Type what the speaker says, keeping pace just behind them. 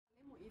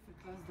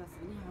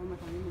سنيها هم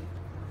اتعلموا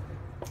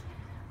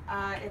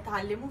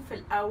اتعلموا في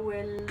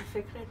الأول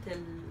فكرة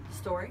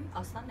الستوري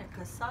أصلا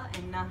القصة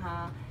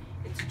إنها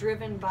it's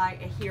driven by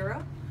a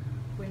hero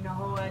وإن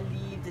هو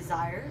ليه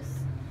desires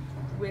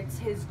with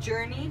his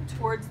journey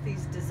towards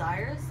these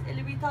desires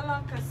اللي بيطلع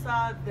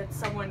قصة that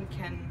someone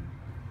can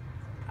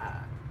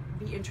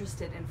be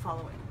interested in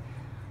following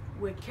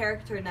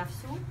والcharacter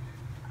نفسه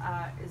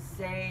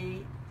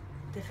ازاي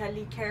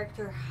تخلي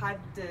character حد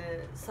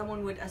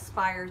someone would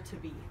aspire to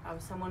be أو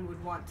someone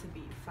would want to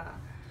be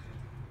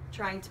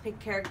trying to pick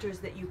characters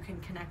that you can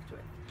connect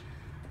with.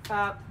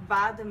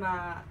 فبعد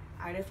ما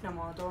عرفنا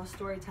موضوع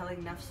storytelling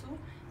نفسه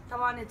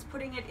طبعا it's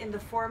putting it in the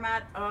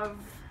format of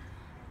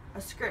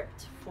a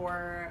script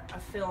for a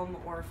film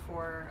or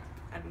for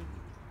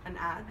an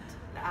ad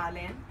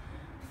لإعلان.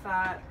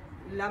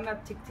 فلما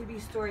بتكتبي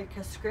story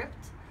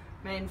كسكريبت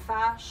ما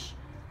ينفعش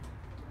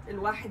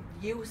الواحد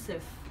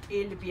يوصف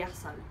ايه اللي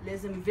بيحصل،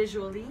 لازم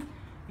visually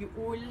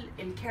يقول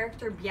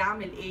الكاركتر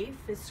بيعمل ايه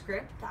في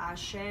السكريبت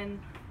عشان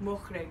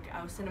مخرج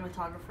او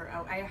cinematographer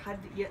او اي حد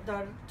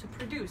يقدر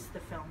to produce the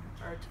film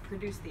or to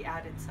produce the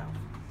ad itself.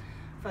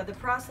 So the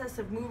process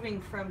of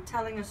moving from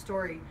telling a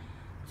story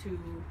to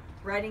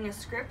writing a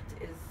script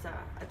is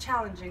a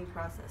challenging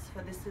process.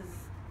 So this is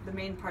the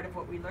main part of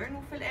what we learn.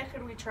 وفي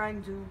الآخر we try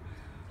and do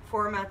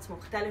formats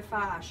مختلفة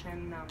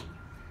عشان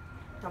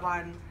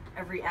طبعا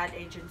every ad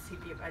agency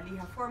بيبقى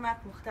ليها format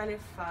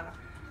مختلف.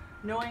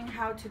 Knowing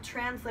how to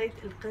translate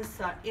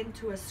القصة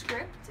into a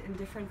script in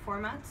different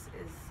formats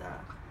is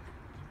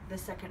the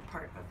second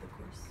part of the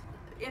course.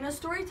 In a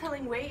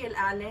storytelling way,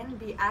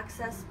 الإعلان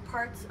access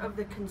parts of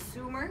the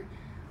consumer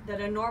that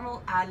a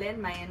normal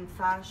إعلان ما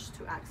ينفعش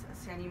to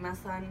access. يعني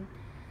مثلا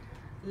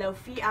لو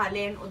في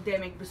إعلان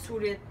قدامك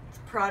بصورة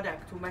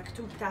product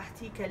ومكتوب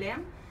تحتيه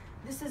كلام,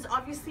 this is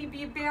obviously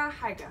بيبيع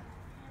حاجة.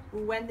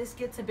 When this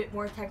gets a bit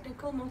more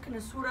technical, ممكن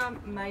الصورة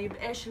ما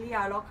يبقاش ليه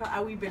علاقة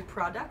قوي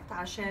بالproduct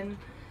عشان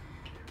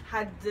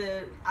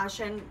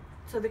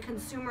so the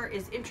consumer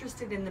is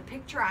interested in the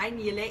picture عين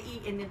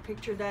يلاقي إن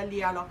الpicture ده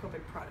ليه علاقة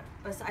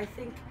بالproduct. But I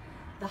think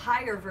the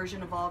higher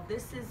version of all of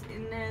this is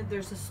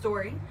there's a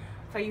story.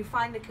 So you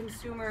find the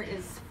consumer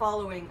is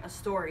following a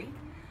story.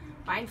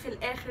 بعدين في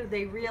الآخر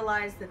they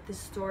realize that this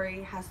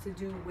story has to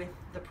do with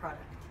the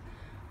product.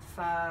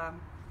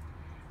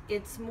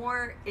 It's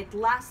more, it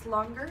lasts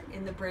longer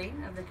in the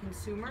brain of the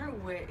consumer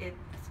where it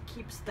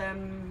keeps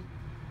them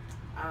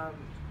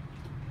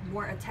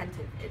more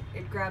attentive.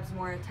 It grabs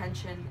more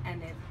attention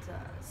and it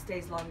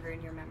stays longer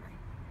in your memory.